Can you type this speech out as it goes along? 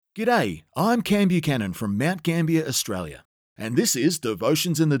G'day, I'm Cam Buchanan from Mount Gambier, Australia, and this is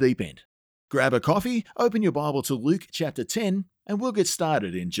Devotions in the Deep End. Grab a coffee, open your Bible to Luke chapter 10, and we'll get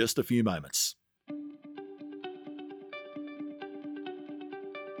started in just a few moments.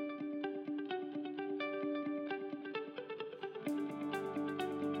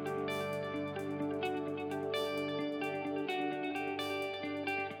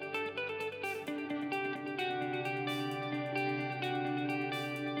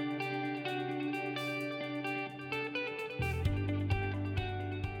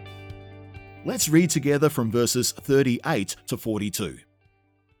 Let's read together from verses 38 to 42.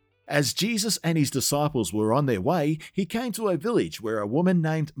 As Jesus and his disciples were on their way, he came to a village where a woman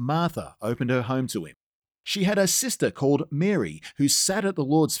named Martha opened her home to him. She had a sister called Mary who sat at the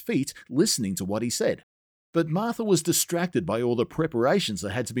Lord's feet listening to what he said. But Martha was distracted by all the preparations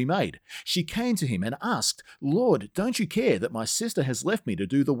that had to be made. She came to him and asked, "Lord, don't you care that my sister has left me to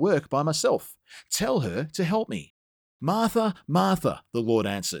do the work by myself? Tell her to help me." "Martha, Martha," the Lord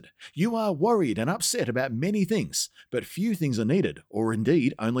answered, "you are worried and upset about many things, but few things are needed, or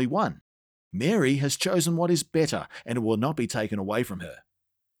indeed only one. Mary has chosen what is better, and it will not be taken away from her."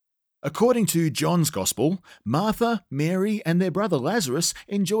 According to John's Gospel, Martha, Mary, and their brother Lazarus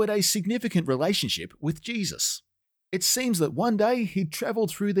enjoyed a significant relationship with Jesus. It seems that one day he'd travelled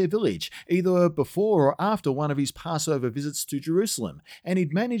through their village, either before or after one of his Passover visits to Jerusalem, and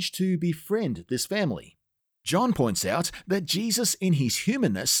he'd managed to befriend this family. John points out that Jesus in his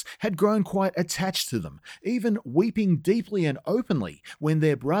humanness had grown quite attached to them, even weeping deeply and openly when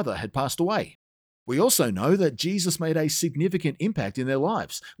their brother had passed away. We also know that Jesus made a significant impact in their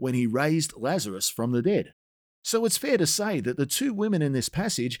lives when he raised Lazarus from the dead. So it's fair to say that the two women in this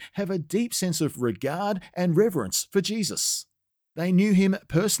passage have a deep sense of regard and reverence for Jesus. They knew him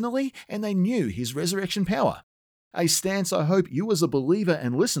personally and they knew his resurrection power, a stance I hope you as a believer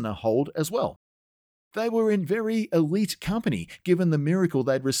and listener hold as well. They were in very elite company given the miracle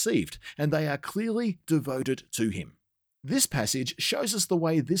they'd received, and they are clearly devoted to him. This passage shows us the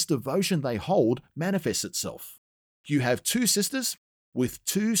way this devotion they hold manifests itself. You have two sisters with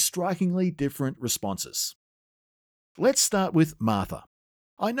two strikingly different responses. Let's start with Martha.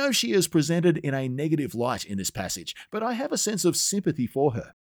 I know she is presented in a negative light in this passage, but I have a sense of sympathy for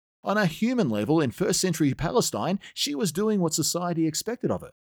her. On a human level in first century Palestine, she was doing what society expected of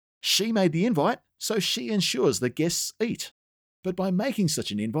her. She made the invite, so she ensures the guests eat. But by making such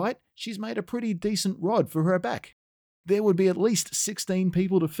an invite, she's made a pretty decent rod for her back. There would be at least 16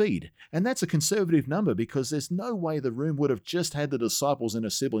 people to feed, and that's a conservative number because there's no way the room would have just had the disciples and her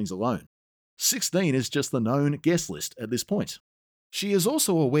siblings alone. 16 is just the known guest list at this point. She is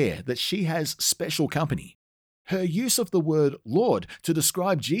also aware that she has special company. Her use of the word Lord to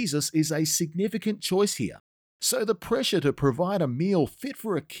describe Jesus is a significant choice here. So the pressure to provide a meal fit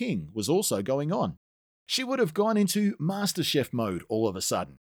for a king was also going on. She would have gone into MasterChef mode all of a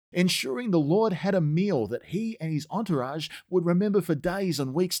sudden, ensuring the Lord had a meal that he and his entourage would remember for days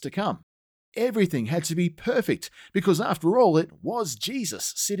and weeks to come. Everything had to be perfect because after all it was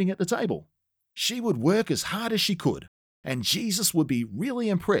Jesus sitting at the table. She would work as hard as she could, and Jesus would be really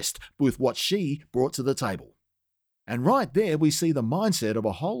impressed with what she brought to the table. And right there we see the mindset of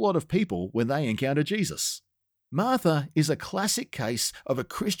a whole lot of people when they encounter Jesus. Martha is a classic case of a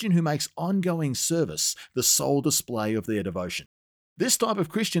Christian who makes ongoing service the sole display of their devotion. This type of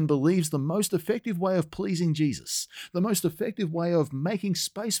Christian believes the most effective way of pleasing Jesus, the most effective way of making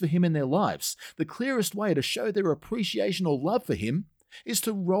space for him in their lives, the clearest way to show their appreciation or love for him, is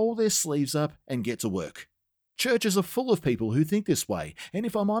to roll their sleeves up and get to work. Churches are full of people who think this way, and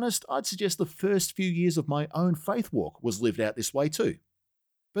if I'm honest, I'd suggest the first few years of my own faith walk was lived out this way too.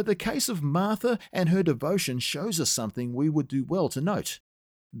 But the case of Martha and her devotion shows us something we would do well to note.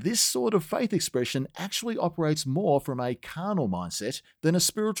 This sort of faith expression actually operates more from a carnal mindset than a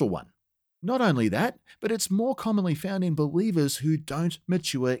spiritual one. Not only that, but it's more commonly found in believers who don't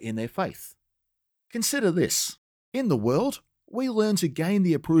mature in their faith. Consider this. In the world, we learn to gain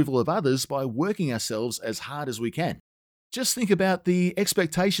the approval of others by working ourselves as hard as we can. Just think about the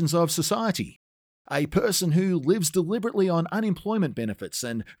expectations of society. A person who lives deliberately on unemployment benefits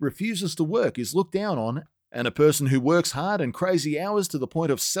and refuses to work is looked down on, and a person who works hard and crazy hours to the point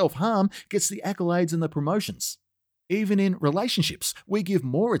of self-harm gets the accolades and the promotions. Even in relationships, we give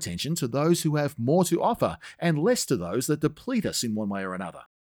more attention to those who have more to offer and less to those that deplete us in one way or another.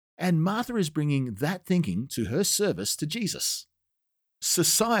 And Martha is bringing that thinking to her service to Jesus.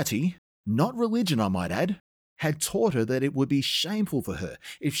 Society, not religion I might add, had taught her that it would be shameful for her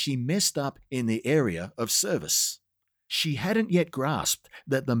if she messed up in the area of service. She hadn't yet grasped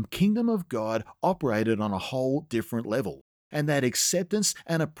that the kingdom of God operated on a whole different level, and that acceptance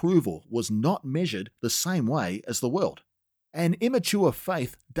and approval was not measured the same way as the world. An immature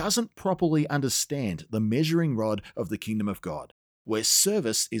faith doesn't properly understand the measuring rod of the kingdom of God, where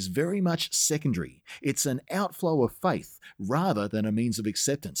service is very much secondary. It's an outflow of faith rather than a means of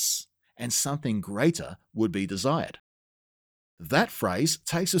acceptance, and something greater would be desired. That phrase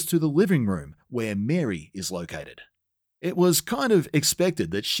takes us to the living room where Mary is located. It was kind of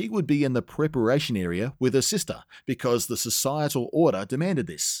expected that she would be in the preparation area with her sister because the societal order demanded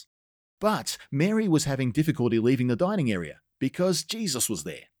this. But Mary was having difficulty leaving the dining area because Jesus was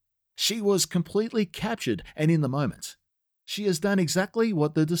there. She was completely captured and in the moment. She has done exactly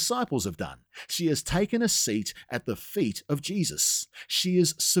what the disciples have done. She has taken a seat at the feet of Jesus. She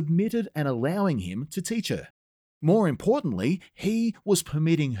is submitted and allowing him to teach her. More importantly, he was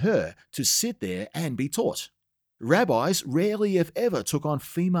permitting her to sit there and be taught. Rabbis rarely, if ever, took on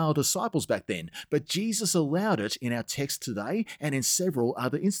female disciples back then, but Jesus allowed it in our text today and in several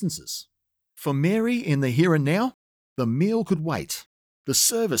other instances. For Mary in the here and now, the meal could wait. The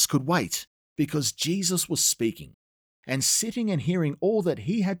service could wait because Jesus was speaking. And sitting and hearing all that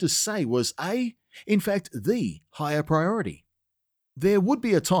he had to say was in fact, the higher priority. There would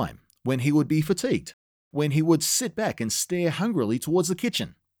be a time when he would be fatigued, when he would sit back and stare hungrily towards the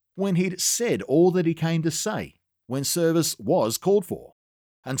kitchen, when he'd said all that he came to say, when service was called for.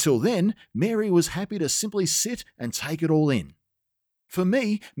 Until then, Mary was happy to simply sit and take it all in. For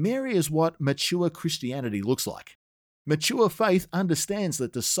me, Mary is what mature Christianity looks like. Mature faith understands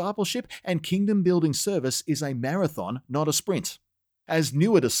that discipleship and kingdom-building service is a marathon, not a sprint. As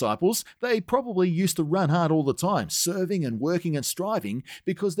newer disciples, they probably used to run hard all the time, serving and working and striving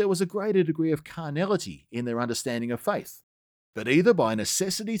because there was a greater degree of carnality in their understanding of faith. But either by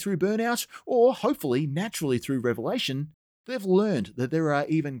necessity through burnout or hopefully naturally through revelation, they've learned that there are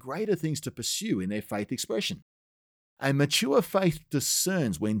even greater things to pursue in their faith expression. A mature faith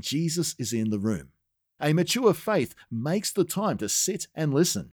discerns when Jesus is in the room. A mature faith makes the time to sit and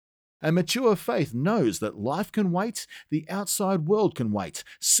listen. A mature faith knows that life can wait, the outside world can wait,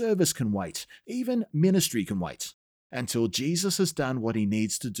 service can wait, even ministry can wait, until Jesus has done what he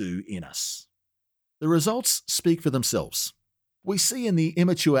needs to do in us. The results speak for themselves. We see in the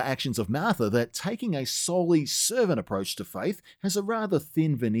immature actions of Martha that taking a solely servant approach to faith has a rather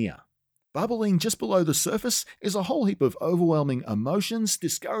thin veneer. Bubbling just below the surface is a whole heap of overwhelming emotions,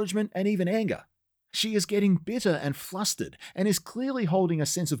 discouragement, and even anger. She is getting bitter and flustered and is clearly holding a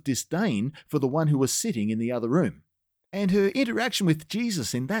sense of disdain for the one who was sitting in the other room. And her interaction with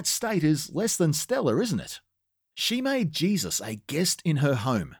Jesus in that state is less than stellar, isn't it? She made Jesus a guest in her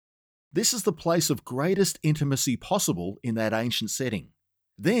home. This is the place of greatest intimacy possible in that ancient setting.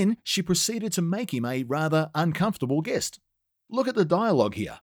 Then she proceeded to make him a rather uncomfortable guest. Look at the dialogue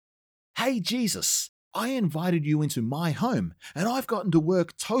here. "Hey Jesus, I invited you into my home and I've gotten to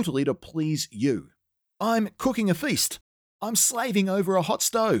work totally to please you. I'm cooking a feast. I'm slaving over a hot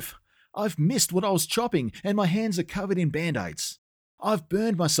stove. I've missed what I was chopping and my hands are covered in band-aids. I've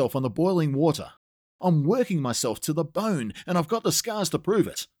burned myself on the boiling water. I'm working myself to the bone and I've got the scars to prove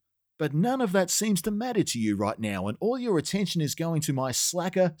it. But none of that seems to matter to you right now and all your attention is going to my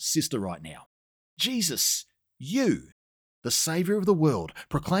slacker sister right now. Jesus, you, the Saviour of the world,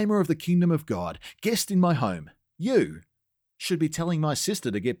 proclaimer of the kingdom of God, guest in my home, you should be telling my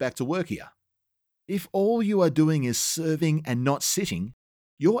sister to get back to work here. If all you are doing is serving and not sitting,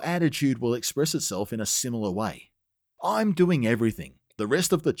 your attitude will express itself in a similar way. I'm doing everything. The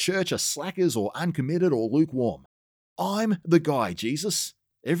rest of the church are slackers or uncommitted or lukewarm. I'm the guy, Jesus.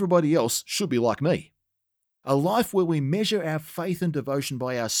 Everybody else should be like me. A life where we measure our faith and devotion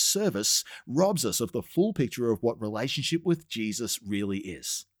by our service robs us of the full picture of what relationship with Jesus really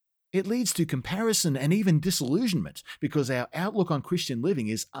is. It leads to comparison and even disillusionment because our outlook on Christian living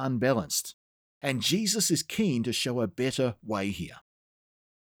is unbalanced. And Jesus is keen to show a better way here.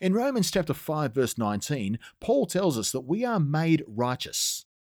 In Romans chapter 5 verse 19, Paul tells us that we are made righteous.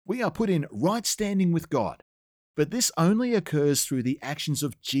 We are put in right standing with God. But this only occurs through the actions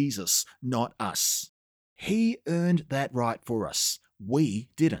of Jesus, not us. He earned that right for us. We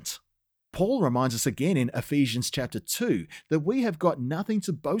didn't. Paul reminds us again in Ephesians chapter 2 that we have got nothing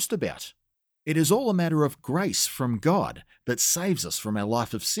to boast about. It is all a matter of grace from God that saves us from our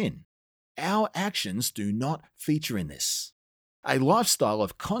life of sin. Our actions do not feature in this. A lifestyle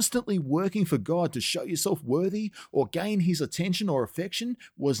of constantly working for God to show yourself worthy or gain his attention or affection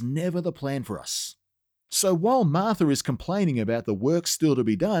was never the plan for us. So while Martha is complaining about the work still to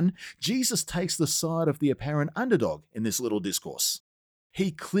be done, Jesus takes the side of the apparent underdog in this little discourse.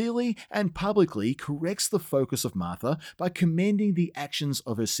 He clearly and publicly corrects the focus of Martha by commending the actions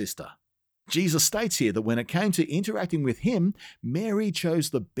of her sister. Jesus states here that when it came to interacting with him, Mary chose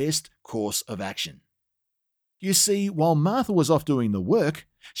the best course of action. You see, while Martha was off doing the work,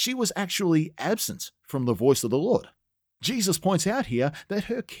 she was actually absent from the voice of the Lord. Jesus points out here that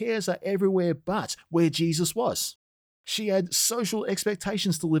her cares are everywhere but where Jesus was. She had social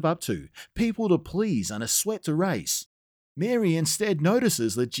expectations to live up to, people to please, and a sweat to raise. Mary instead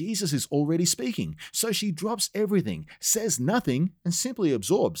notices that Jesus is already speaking, so she drops everything, says nothing, and simply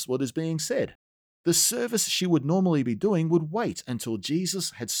absorbs what is being said. The service she would normally be doing would wait until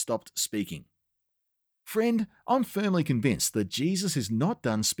Jesus had stopped speaking. Friend, I'm firmly convinced that Jesus is not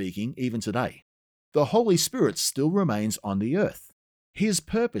done speaking even today. The Holy Spirit still remains on the earth. His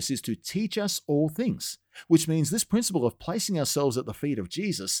purpose is to teach us all things, which means this principle of placing ourselves at the feet of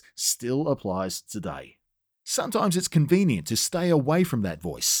Jesus still applies today. Sometimes it's convenient to stay away from that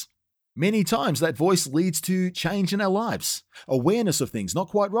voice. Many times that voice leads to change in our lives, awareness of things not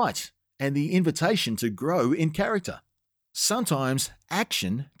quite right, and the invitation to grow in character. Sometimes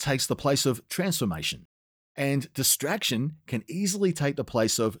action takes the place of transformation, and distraction can easily take the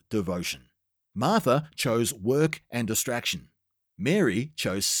place of devotion. Martha chose work and distraction. Mary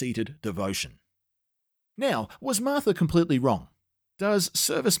chose seated devotion. Now, was Martha completely wrong? Does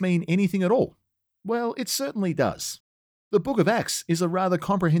service mean anything at all? Well, it certainly does. The book of Acts is a rather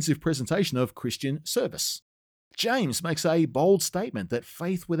comprehensive presentation of Christian service. James makes a bold statement that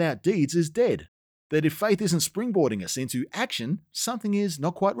faith without deeds is dead, that if faith isn't springboarding us into action, something is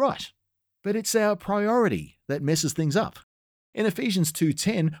not quite right. But it's our priority that messes things up. In Ephesians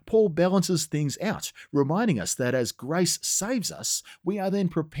 2:10, Paul balances things out, reminding us that as grace saves us, we are then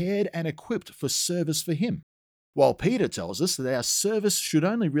prepared and equipped for service for Him. While Peter tells us that our service should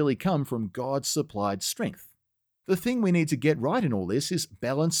only really come from God's supplied strength. The thing we need to get right in all this is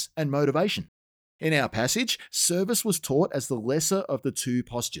balance and motivation. In our passage, service was taught as the lesser of the two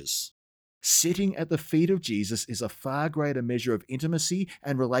postures. Sitting at the feet of Jesus is a far greater measure of intimacy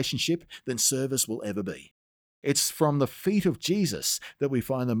and relationship than service will ever be. It's from the feet of Jesus that we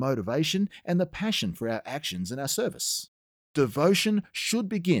find the motivation and the passion for our actions and our service. Devotion should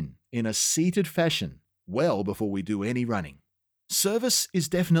begin in a seated fashion well before we do any running. Service is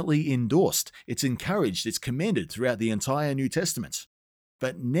definitely endorsed, it's encouraged, it's commended throughout the entire New Testament,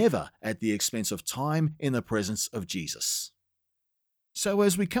 but never at the expense of time in the presence of Jesus. So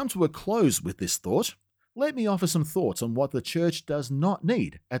as we come to a close with this thought, let me offer some thoughts on what the church does not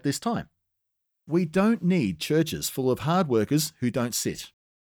need at this time. We don't need churches full of hard workers who don't sit.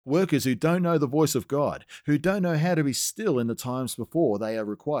 Workers who don't know the voice of God, who don't know how to be still in the times before they are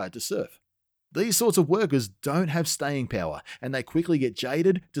required to serve. These sorts of workers don't have staying power, and they quickly get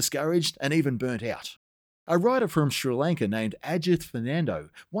jaded, discouraged, and even burnt out. A writer from Sri Lanka named Ajith Fernando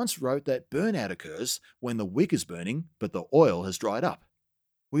once wrote that burnout occurs when the wick is burning, but the oil has dried up.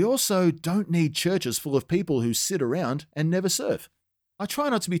 We also don't need churches full of people who sit around and never serve. I try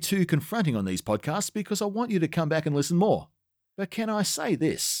not to be too confronting on these podcasts because I want you to come back and listen more. But can I say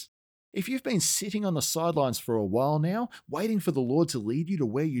this? If you've been sitting on the sidelines for a while now, waiting for the Lord to lead you to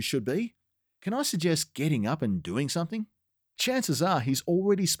where you should be, can I suggest getting up and doing something? Chances are He's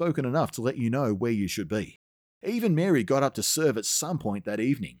already spoken enough to let you know where you should be. Even Mary got up to serve at some point that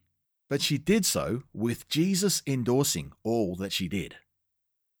evening, but she did so with Jesus endorsing all that she did.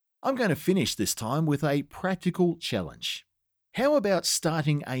 I'm going to finish this time with a practical challenge. How about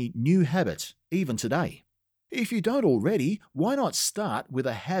starting a new habit even today? If you don't already, why not start with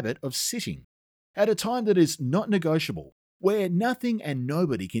a habit of sitting at a time that is not negotiable, where nothing and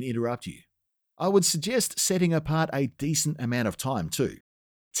nobody can interrupt you? I would suggest setting apart a decent amount of time too.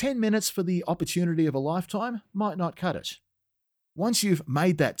 10 minutes for the opportunity of a lifetime might not cut it. Once you've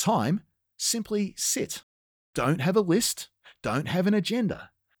made that time, simply sit. Don't have a list, don't have an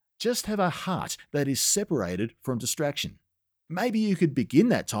agenda. Just have a heart that is separated from distraction. Maybe you could begin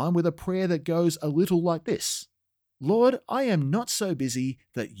that time with a prayer that goes a little like this. Lord, I am not so busy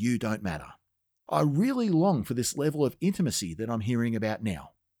that you don't matter. I really long for this level of intimacy that I'm hearing about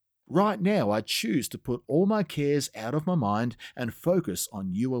now. Right now, I choose to put all my cares out of my mind and focus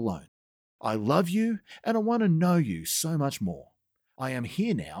on you alone. I love you and I want to know you so much more. I am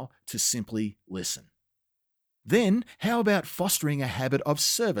here now to simply listen. Then, how about fostering a habit of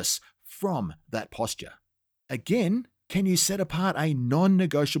service from that posture? Again, can you set apart a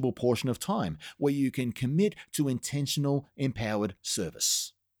non-negotiable portion of time where you can commit to intentional, empowered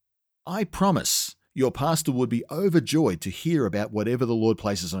service? I promise your pastor would be overjoyed to hear about whatever the Lord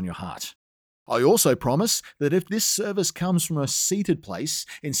places on your heart. I also promise that if this service comes from a seated place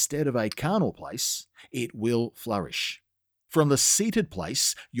instead of a carnal place, it will flourish. From the seated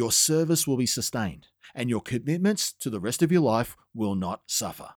place, your service will be sustained, and your commitments to the rest of your life will not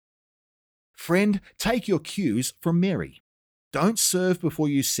suffer. Friend, take your cues from Mary. Don't serve before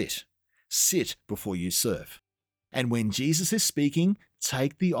you sit. Sit before you serve. And when Jesus is speaking,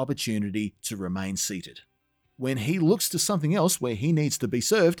 take the opportunity to remain seated. When he looks to something else where he needs to be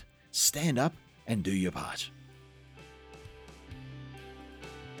served, stand up and do your part.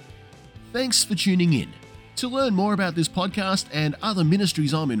 Thanks for tuning in. To learn more about this podcast and other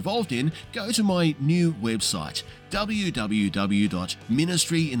ministries I'm involved in, go to my new website,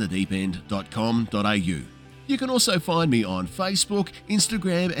 www.ministryinthedeepend.com.au. You can also find me on Facebook,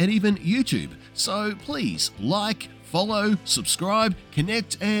 Instagram, and even YouTube. So please like, follow, subscribe,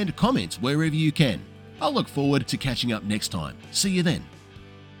 connect, and comment wherever you can. I'll look forward to catching up next time. See you then.